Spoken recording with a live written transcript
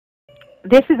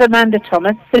This is Amanda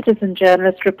Thomas, citizen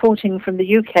journalist reporting from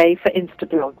the UK for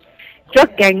Instablogs.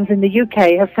 Drug gangs in the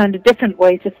UK have found a different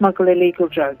way to smuggle illegal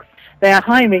drugs. They are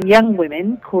hiring young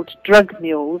women, called drug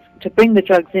mules, to bring the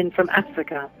drugs in from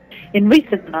Africa. In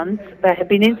recent months, there have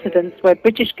been incidents where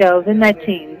British girls in their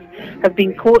teens have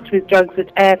been caught with drugs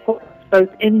at airports, both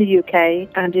in the UK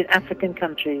and in African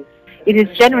countries. It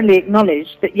is generally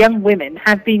acknowledged that young women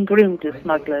have been groomed as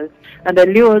smugglers and are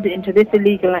lured into this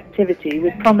illegal activity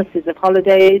with promises of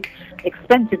holidays,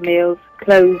 expensive meals,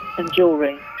 clothes and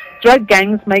jewellery. Drug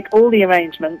gangs make all the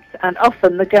arrangements, and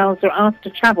often the girls are asked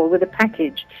to travel with a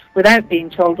package without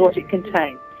being told what it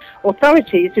contains.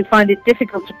 Authorities, who find it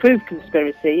difficult to prove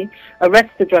conspiracy, arrest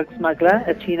the drug smuggler,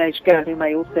 a teenage girl who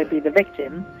may also be the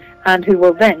victim, and who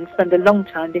will then spend a long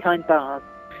time behind bars.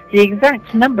 The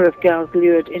exact number of girls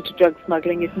lured into drug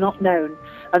smuggling is not known,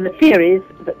 and the fear is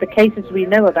that the cases we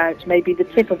know about may be the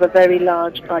tip of a very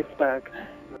large iceberg.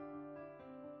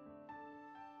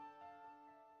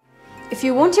 If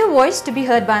you want your voice to be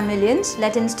heard by millions,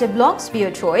 let Instablogs be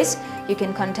your choice. You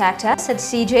can contact us at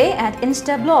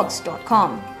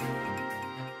cj@instablogs.com.